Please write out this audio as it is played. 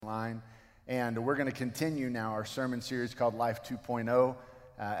And we're going to continue now our sermon series called Life 2.0,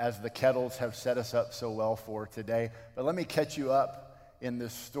 as the Kettles have set us up so well for today. But let me catch you up in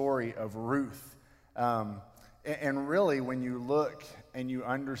this story of Ruth. And really, when you look and you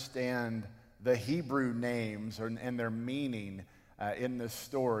understand the Hebrew names and their meaning in this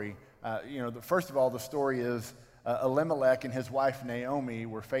story, first of all, the story is Elimelech and his wife Naomi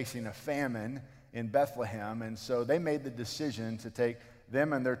were facing a famine in Bethlehem, and so they made the decision to take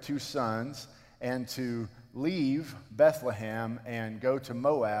them and their two sons and to leave Bethlehem and go to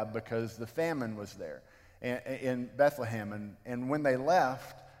Moab because the famine was there in Bethlehem. And when they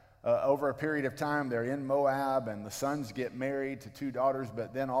left, over a period of time, they're in Moab, and the sons get married to two daughters,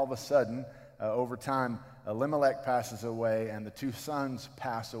 but then all of a sudden, over time, Elimelech passes away and the two sons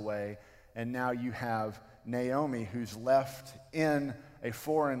pass away, and now you have Naomi, who's left in a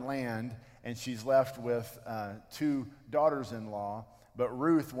foreign land, and she's left with two daughters-in-law. But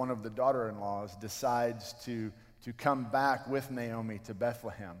Ruth, one of the daughter-in-laws, decides to come back with Naomi to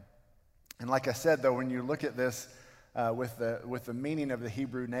Bethlehem. And like I said, though, when you look at this with the meaning of the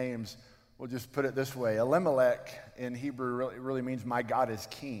Hebrew names, we'll just put it this way. Elimelech in Hebrew really means my God is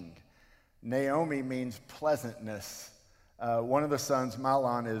king. Naomi means pleasantness. One of the sons,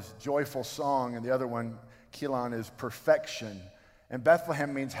 Mahlon, is joyful song, and the other one, Chilion, is perfection. And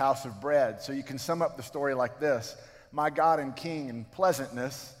Bethlehem means house of bread. So you can sum up the story like this. My God and King in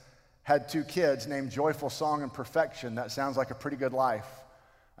pleasantness had two kids named Joyful Song and Perfection. That sounds like a pretty good life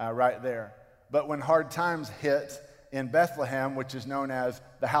right there. But when hard times hit in Bethlehem, which is known as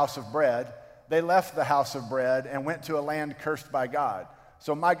the house of bread, they left the house of bread and went to a land cursed by God.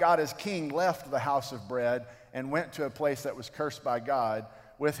 So my God as King left the house of bread and went to a place that was cursed by God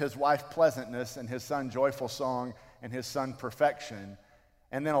with his wife Pleasantness and his son Joyful Song and his son Perfection.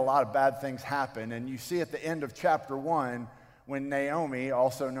 And then a lot of bad things happen. And you see at the end of chapter 1, when Naomi,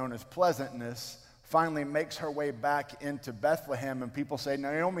 also known as Pleasantness, finally makes her way back into Bethlehem, and people say,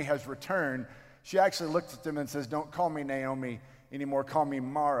 Naomi has returned. She actually looks at them and says, don't call me Naomi anymore, call me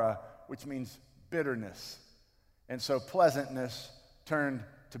Mara, which means bitterness. And so pleasantness turned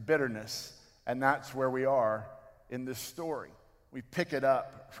to bitterness, and that's where we are in this story. We pick it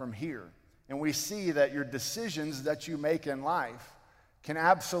up from here, and we see that your decisions that you make in life can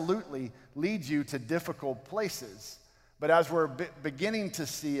absolutely lead you to difficult places. But as we're beginning to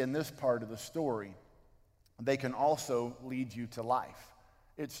see in this part of the story, they can also lead you to life.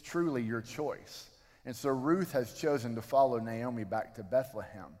 It's truly your choice. And so Ruth has chosen to follow Naomi back to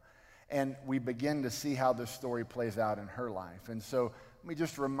Bethlehem. And we begin to see how this story plays out in her life. And so let me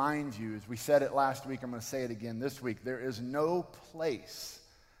just remind you, as we said it last week, I'm going to say it again this week, there is no place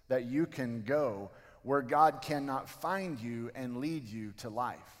that you can go where God cannot find you and lead you to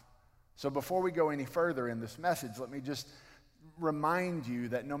life. So before we go any further in this message, let me just remind you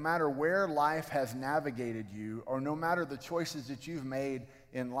that no matter where life has navigated you, or no matter the choices that you've made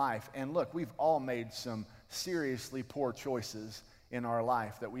in life, and look, we've all made some seriously poor choices in our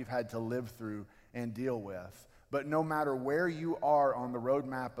life that we've had to live through and deal with. But no matter where you are on the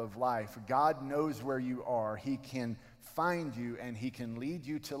roadmap of life, God knows where you are. He can find you and he can lead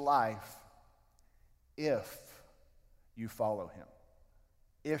you to life if you follow him.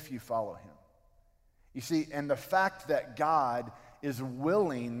 If you follow him. You see, and the fact that God is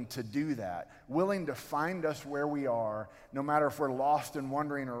willing to do that, willing to find us where we are, no matter if we're lost and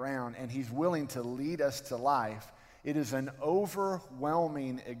wandering around, and he's willing to lead us to life, it is an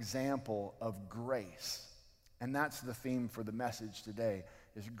overwhelming example of grace. And that's the theme for the message today,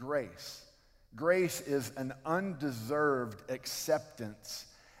 is grace. Grace is an undeserved acceptance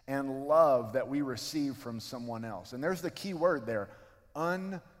and love that we receive from someone else. And there's the key word there,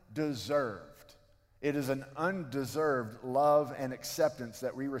 undeserved. It is an undeserved love and acceptance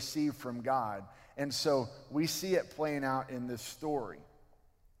that we receive from God. And so we see it playing out in this story.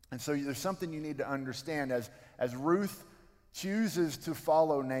 And so there's something you need to understand as Ruth chooses to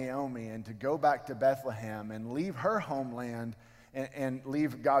follow Naomi and to go back to Bethlehem and leave her homeland and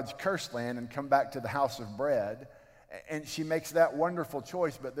leave God's cursed land and come back to the house of bread. And she makes that wonderful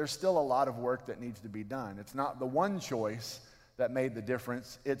choice, but there's still a lot of work that needs to be done. It's not the one choice that made the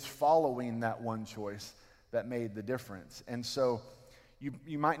difference. It's following that one choice that made the difference. And so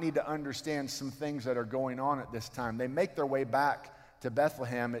you might need to understand some things that are going on at this time. They make their way back to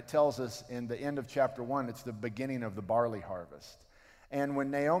Bethlehem. It tells us in the end of chapter 1, it's the beginning of the barley harvest. And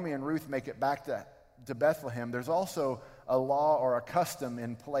when Naomi and Ruth make it back to Bethlehem, there's also a law or a custom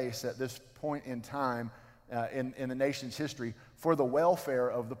in place at this point in time in the nation's history for the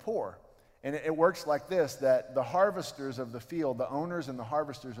welfare of the poor. And it works like this, that the harvesters of the field, the owners and the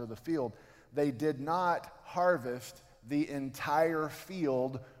harvesters of the field, they did not harvest the entire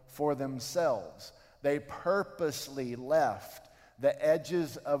field for themselves. They purposely left the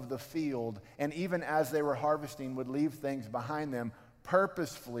edges of the field, and even as they were harvesting, would leave things behind them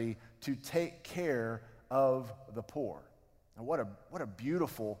purposefully to take care of the poor. And what a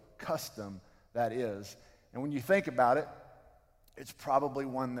beautiful custom that is. And when you think about it, it's probably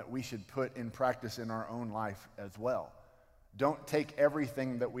one that we should put in practice in our own life as well. Don't take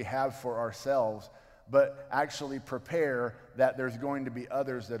everything that we have for ourselves, but actually prepare that there's going to be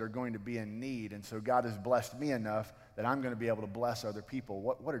others that are going to be in need. And so God has blessed me enough that I'm going to be able to bless other people.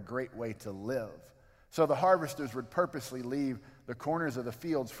 What a great way to live. So the harvesters would purposely leave the corners of the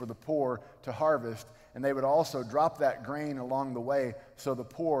fields for the poor to harvest, and they would also drop that grain along the way so the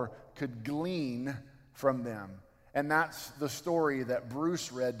poor could glean from them. And that's the story that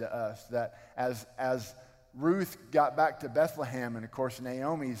Bruce read to us, that as Ruth got back to Bethlehem, and of course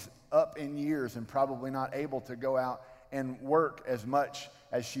Naomi's up in years and probably not able to go out and work as much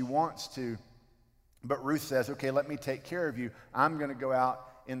as she wants to, but Ruth says, okay, let me take care of you. I'm going to go out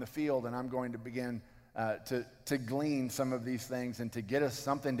in the field and I'm going to begin to glean some of these things and to get us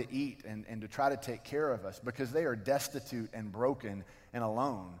something to eat and to try to take care of us, because they are destitute and broken and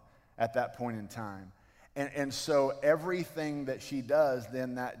alone at that point in time. And so everything that she does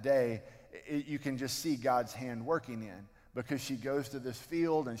then that day, you can just see God's hand working in, because she goes to this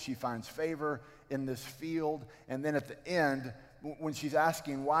field and she finds favor in this field. And then at the end, when she's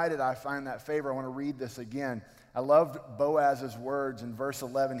asking, why did I find that favor? I want to read this again. I loved Boaz's words in verse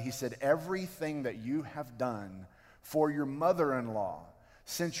 11. He said, everything that you have done for your mother-in-law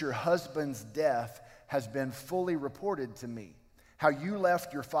since your husband's death has been fully reported to me. How you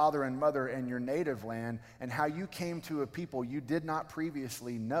left your father and mother and your native land, and how you came to a people you did not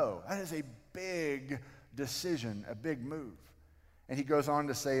previously know. That is a big decision, a big move. And he goes on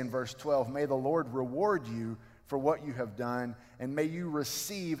to say in verse 12, may the Lord reward you for what you have done, and may you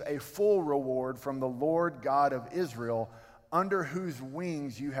receive a full reward from the Lord God of Israel, under whose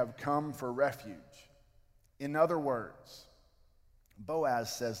wings you have come for refuge. In other words,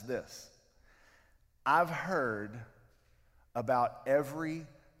 Boaz says this: I've heard about every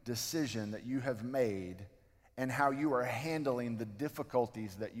decision that you have made and how you are handling the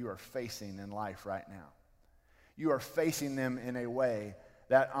difficulties that you are facing in life right now. You are facing them in a way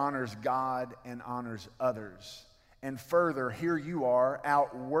that honors God and honors others. And further, here you are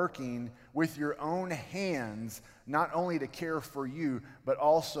out working with your own hands, not only to care for you, but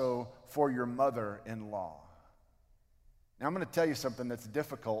also for your mother-in-law. Now, I'm going to tell you something that's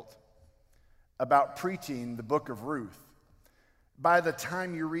difficult about preaching the book of Ruth. By the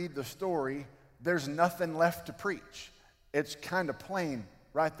time you read the story, there's nothing left to preach. It's kind of plain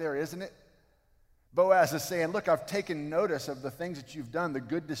right there, isn't it? Boaz is saying, look, I've taken notice of the things that you've done, the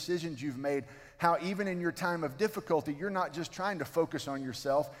good decisions you've made, how even in your time of difficulty, you're not just trying to focus on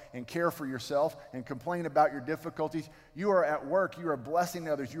yourself and care for yourself and complain about your difficulties. You are at work. You are blessing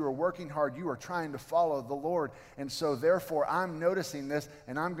others. You are working hard. You are trying to follow the Lord. And so therefore, I'm noticing this,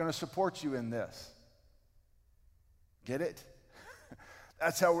 and I'm going to support you in this. Get it?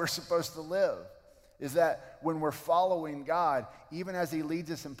 That's how we're supposed to live, is that when we're following God, even as he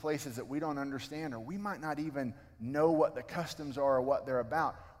leads us in places that we don't understand, or we might not even know what the customs are or what they're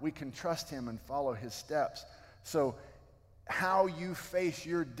about, we can trust him and follow his steps. So how you face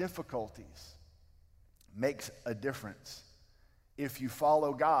your difficulties makes a difference. If you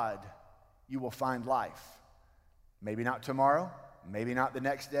follow God, you will find life. Maybe not tomorrow, maybe not the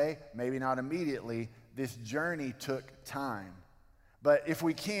next day, maybe not immediately. This journey took time. But if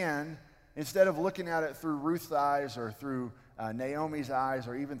we can, instead of looking at it through Ruth's eyes or through Naomi's eyes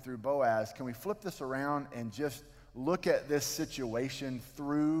or even through Boaz, can we flip this around and just look at this situation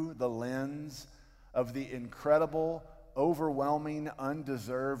through the lens of the incredible, overwhelming,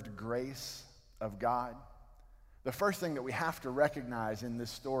 undeserved grace of God? The first thing that we have to recognize in this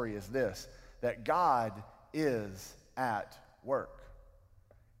story is this, that God is at work.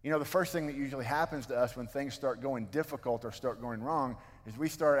 You know, the first thing that usually happens to us when things start going difficult or start going wrong is we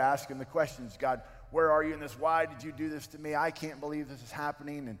start asking the questions, God, where are you in this? Why did you do this to me? I can't believe this is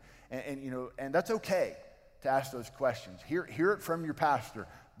happening. And that's okay to ask those questions. Hear it from your pastor.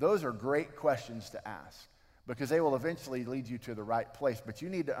 Those are great questions to ask because they will eventually lead you to the right place. But you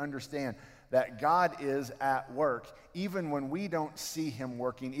need to understand that God is at work. Even when we don't see him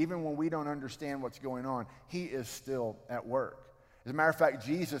working, even when we don't understand what's going on, he is still at work. As a matter of fact,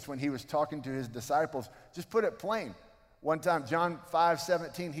 Jesus, when he was talking to his disciples, just put it plain. One time, John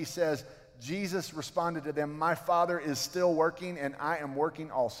 5:17, he says, Jesus responded to them, my Father is still working and I am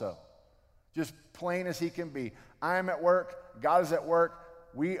working also. Just plain as he can be. I am at work. God is at work.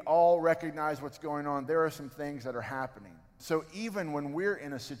 We all recognize what's going on. There are some things that are happening. So even when we're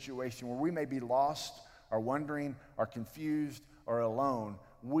in a situation where we may be lost or wondering or confused or alone,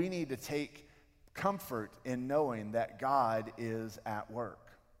 we need to take comfort in knowing that God is at work.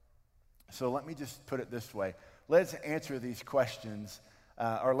 So let me just put it this way. Let's answer these questions,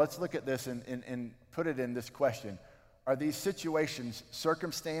 or let's look at this and put it in this question. Are these situations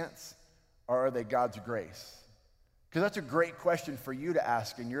circumstance, or are they God's grace? Because that's a great question for you to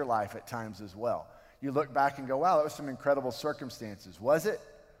ask in your life at times as well. You look back and go, wow, that was some incredible circumstances. Was it?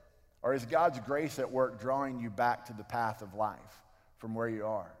 Or is God's grace at work drawing you back to the path of life from where you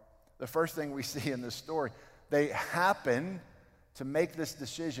are? The first thing we see in this story, they happen to make this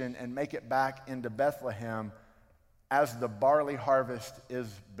decision and make it back into Bethlehem as the barley harvest is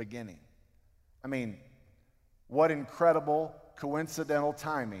beginning. I mean, what incredible coincidental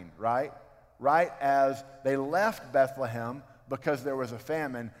timing, right? Right as they left Bethlehem because there was a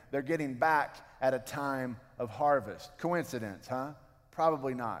famine, they're getting back at a time of harvest. Coincidence, huh?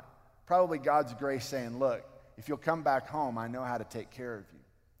 Probably not. Probably God's grace saying, look, if you'll come back home, I know how to take care of you.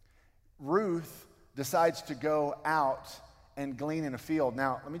 Ruth decides to go out and glean in a field.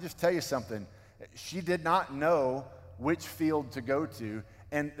 Now, let me just tell you something. She did not know which field to go to,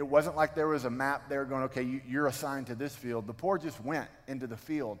 and it wasn't like there was a map there going, okay, you're assigned to this field. The poor just went into the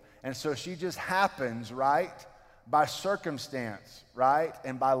field. And so she just happens, right, by circumstance, right,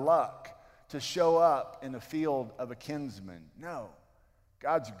 and by luck to show up in the field of a kinsman. No,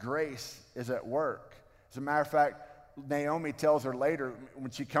 God's grace is at work. As a matter of fact, Naomi tells her later,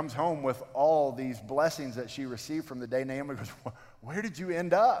 when she comes home with all these blessings that she received from the day, Naomi goes, where did you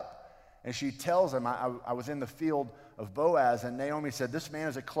end up? And she tells him, I was in the field of Boaz, and Naomi said, this man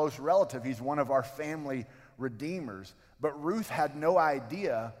is a close relative. He's one of our family redeemers. But Ruth had no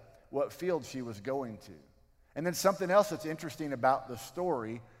idea what field she was going to. And then something else that's interesting about the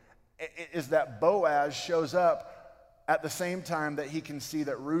story is that Boaz shows up at the same time that he can see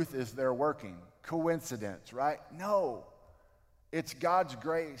that Ruth is there working. Coincidence, right? No. It's God's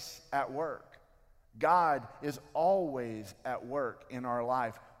grace at work. God is always at work in our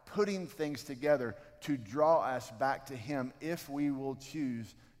life, putting things together to draw us back to him if we will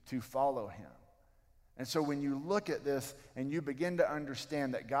choose to follow him. And so when you look at this and you begin to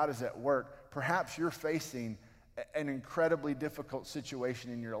understand that God is at work, perhaps you're facing an incredibly difficult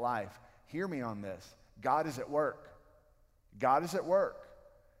situation in your life. Hear me on this. God is at work. God is at work.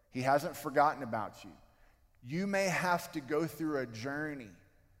 He hasn't forgotten about you. You may have to go through a journey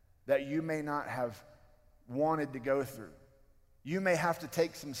that you may not have wanted to go through. You may have to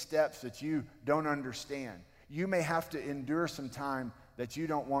take some steps that you don't understand. You may have to endure some time that you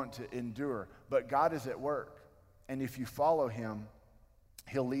don't want to endure. But God is at work. And if you follow him,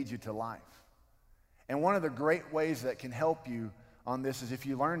 he'll lead you to life. And one of the great ways that can help you on this is if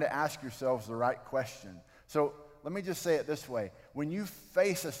you learn to ask yourselves the right question. So let me just say it this way. When you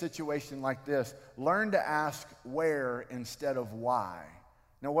face a situation like this, learn to ask where instead of why.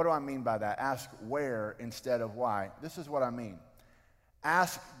 Now, what do I mean by that? Ask where instead of why. This is what I mean.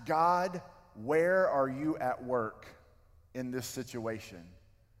 Ask God, where are you at work in this situation?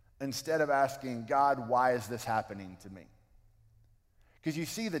 Instead of asking, God, why is this happening to me? Because you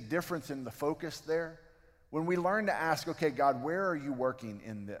see the difference in the focus there? When we learn to ask, okay, God, where are you working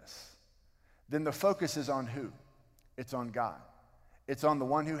in this? Then the focus is on who? It's on God. It's on the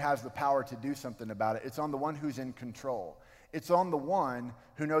one who has the power to do something about it. It's on the one who's in control. It's on the one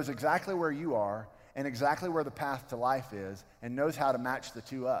who knows exactly where you are and exactly where the path to life is and knows how to match the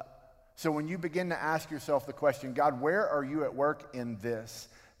two up. So when you begin to ask yourself the question, God, where are you at work in this?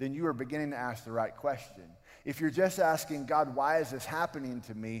 Then you are beginning to ask the right question. If you're just asking, God, why is this happening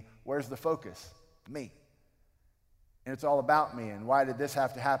to me? Where's the focus? Me. And it's all about me, and why did this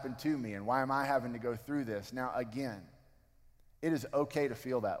have to happen to me, and why am I having to go through this? Now, again, it is okay to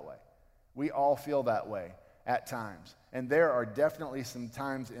feel that way. We all feel that way at times. And there are definitely some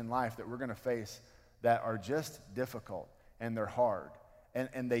times in life that we're going to face that are just difficult, and they're hard,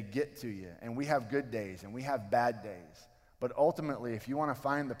 and they get to you. And we have good days, and we have bad days. But ultimately, if you want to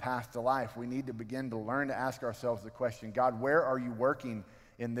find the path to life, we need to begin to learn to ask ourselves the question, God, where are you working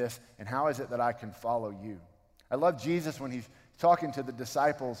in this, and how is it that I can follow you? I love Jesus when he's talking to the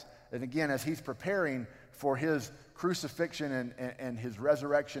disciples, and again, as he's preparing for his crucifixion and his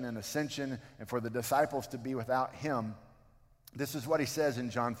resurrection and ascension, and for the disciples to be without him, this is what he says in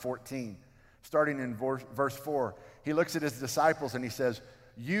John 14, starting in verse 4. He looks at his disciples and he says,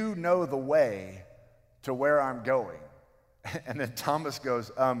 you know the way to where I'm going. And then Thomas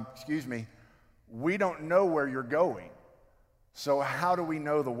goes, excuse me, we don't know where you're going, so how do we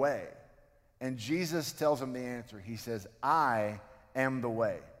know the way? And Jesus tells him the answer. He says, I am the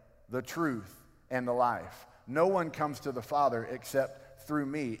way, the truth, and the life. No one comes to the Father except through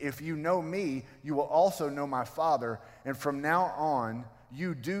me. If you know me, you will also know my Father, and from now on,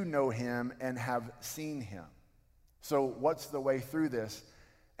 you do know him and have seen him. So what's the way through this?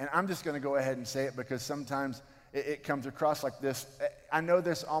 And I'm just going to go ahead and say it because sometimes it comes across like this. I know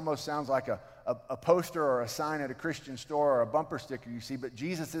this almost sounds like a poster or a sign at a Christian store or a bumper sticker you see, but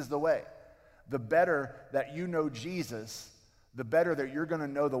Jesus is the way. The better that you know Jesus, the better that you're going to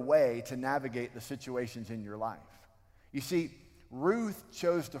know the way to navigate the situations in your life. You see, Ruth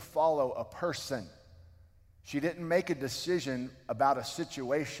chose to follow a person. She didn't make a decision about a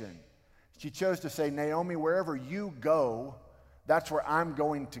situation. She chose to say, Naomi, wherever you go, that's where I'm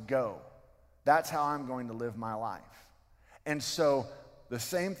going to go. That's how I'm going to live my life. And so the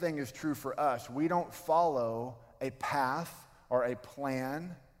same thing is true for us. We don't follow a path or a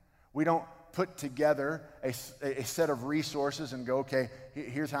plan. We don't put together a set of resources and go, okay,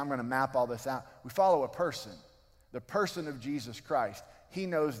 here's how I'm going to map all this out. We follow a person, the person of Jesus Christ. He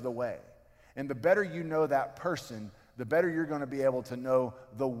knows the way. And the better you know that person, the better you're going to be able to know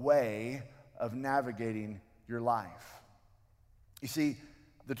the way of navigating your life. You see,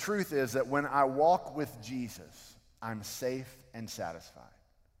 the truth is that when I walk with Jesus, I'm safe and satisfied.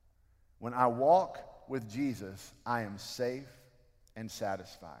 When I walk with Jesus, I am safe and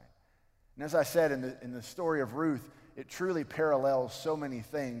satisfied. And as I said in the story of Ruth, it truly parallels so many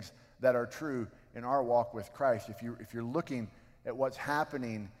things that are true in our walk with Christ. If you're looking at what's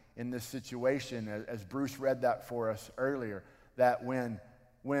happening in this situation, as Bruce read that for us earlier, that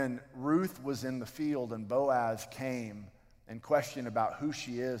when Ruth was in the field and Boaz came and questioned about who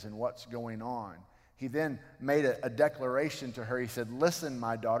she is and what's going on, he then made a declaration to her. He said, listen,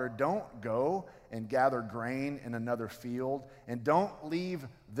 my daughter, don't go and gather grain in another field, and don't leave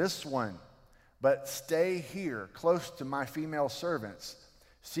this one, but stay here close to my female servants.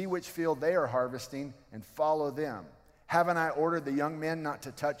 See which field they are harvesting and follow them. Haven't I ordered the young men not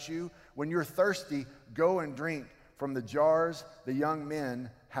to touch you? When you're thirsty, go and drink from the jars the young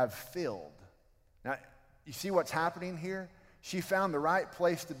men have filled. Now, you see what's happening here? She found the right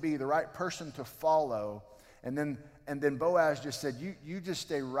place to be, the right person to follow, and then Boaz just said, you just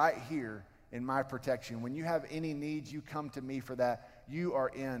stay right here in my protection. When you have any needs, you come to me for that. You are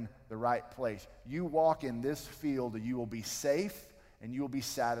in the right place. You walk in this field, and you will be safe, and you will be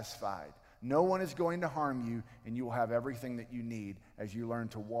satisfied. No one is going to harm you, and you will have everything that you need as you learn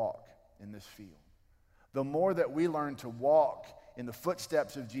to walk in this field. The more that we learn to walk in the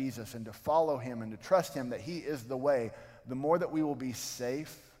footsteps of Jesus and to follow him and to trust him that he is the way, the more that we will be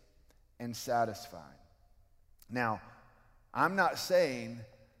safe and satisfied. Now, I'm not saying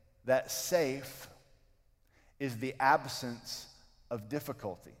that safe is the absence of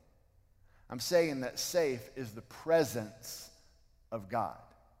difficulty. I'm saying that safe is the presence of God.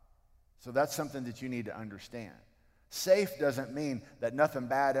 So that's something that you need to understand. Safe doesn't mean that nothing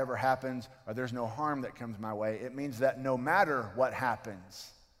bad ever happens or there's no harm that comes my way. It means that no matter what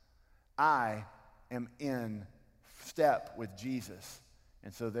happens, I am in step with Jesus,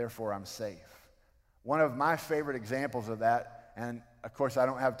 and so therefore I'm safe. One of my favorite examples of that, and of course I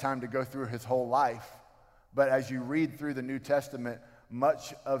don't have time to go through his whole life, but as you read through the New Testament,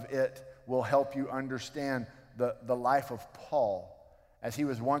 much of it will help you understand the life of Paul, as he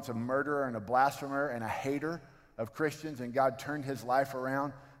was once a murderer and a blasphemer and a hater of Christians, and God turned his life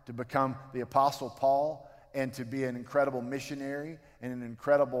around to become the Apostle Paul and to be an incredible missionary and an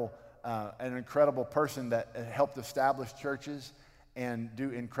incredible person that helped establish churches and do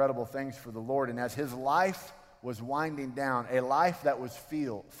incredible things for the Lord. And as his life was winding down, a life that was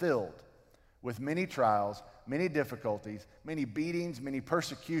filled with many trials, many difficulties, many beatings, many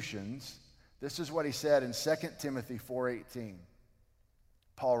persecutions, this is what he said in 2 Timothy 4:18.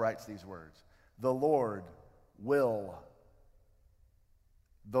 Paul writes these words, the Lord will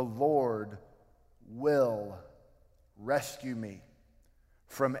rescue me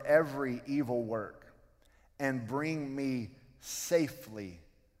from every evil work and bring me safely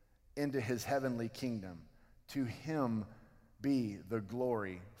into his heavenly kingdom. To him be the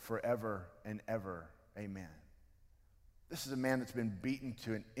glory forever and ever. Amen. This is a man that's been beaten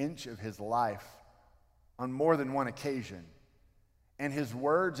to an inch of his life on more than one occasion. And his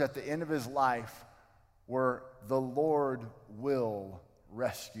words at the end of his life were, the Lord will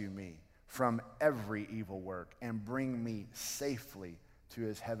rescue me from every evil work and bring me safely to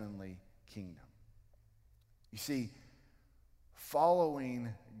his heavenly kingdom. You see, following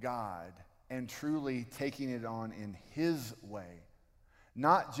God and truly taking it on in his way,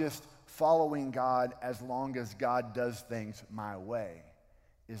 not just following God as long as God does things my way,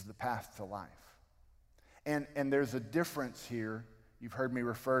 is the path to life. And there's a difference here You've heard me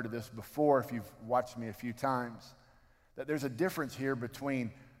refer to this before if you've watched me a few times, that there's a difference here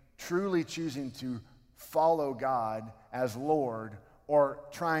between truly choosing to follow God as Lord or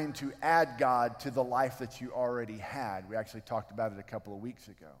trying to add God to the life that you already had. We actually talked about it a couple of weeks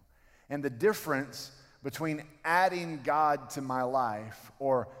ago. And the difference between adding God to my life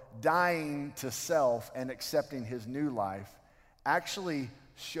or dying to self and accepting his new life actually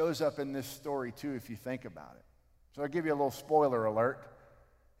shows up in this story too if you think about it. So I'll give you a little spoiler alert,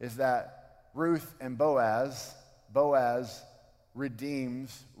 is that Ruth and Boaz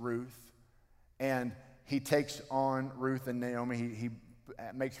redeems Ruth, and he takes on Ruth and Naomi. He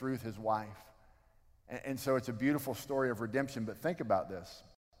makes Ruth his wife. And so it's a beautiful story of redemption, but think about this.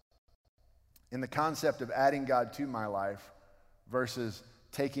 In the concept of adding God to my life versus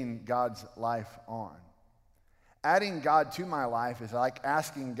taking God's life on. Adding God to my life is like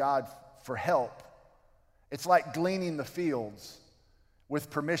asking God for help. It's like gleaning the fields with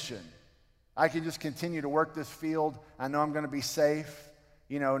permission. I can just continue to work this field. I know I'm going to be safe.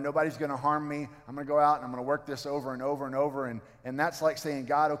 You know, nobody's going to harm me. I'm going to go out and I'm going to work this over and over and over. And that's like saying,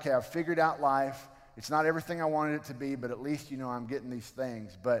 God, okay, I've figured out life. It's not everything I wanted it to be, but at least, you know, I'm getting these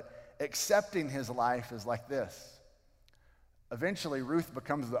things. But accepting his life is like this. Eventually, Ruth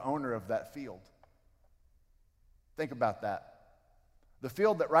becomes the owner of that field. Think about that. The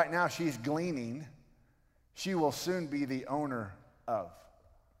field that right now she's gleaning, she will soon be the owner of,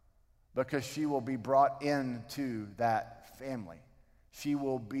 because she will be brought into that family. She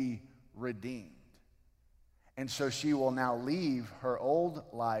will be redeemed. And so she will now leave her old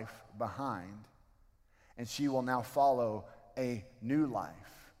life behind, and she will now follow a new life.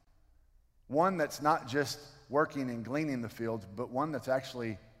 One that's not just working and gleaning the fields, but one that's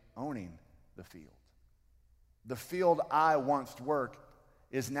actually owning the field. The field I once worked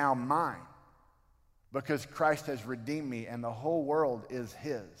is now mine because Christ has redeemed me and the whole world is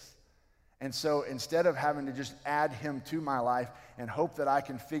his. And so instead of having to just add him to my life and hope that I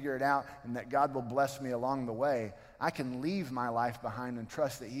can figure it out and that God will bless me along the way, I can leave my life behind and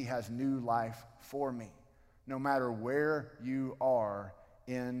trust that he has new life for me. No matter where you are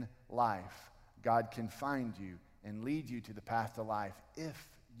in life, God can find you and lead you to the path to life if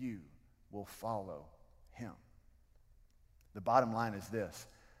you will follow him. The bottom line is this: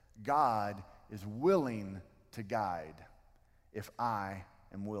 God is willing to guide if I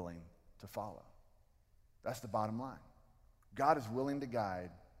am willing to follow. That's the bottom line. God is willing to guide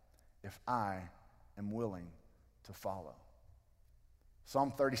if I am willing to follow.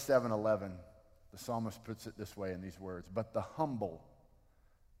 Psalm 37:11, the psalmist puts it this way in these words: but the humble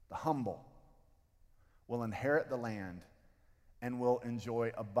will inherit the land and will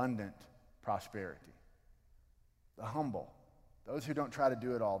enjoy abundant prosperity. The humble, those who don't try to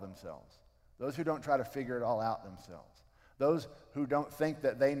do it all themselves, those who don't try to figure it all out themselves, those who don't think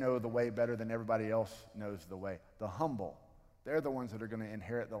that they know the way better than everybody else knows the way. The humble, they're the ones that are going to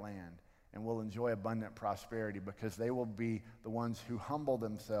inherit the land and will enjoy abundant prosperity because they will be the ones who humble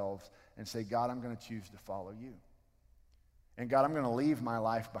themselves and say, God, I'm going to choose to follow you. And God, I'm going to leave my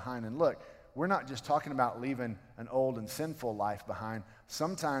life behind. And look, we're not just talking about leaving an old and sinful life behind.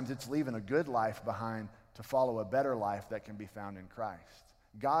 Sometimes it's leaving a good life behind to follow a better life that can be found in Christ.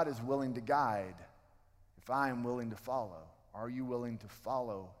 God is willing to guide if I am willing to follow. Are you willing to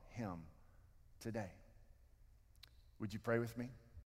follow him today? Would you pray with me?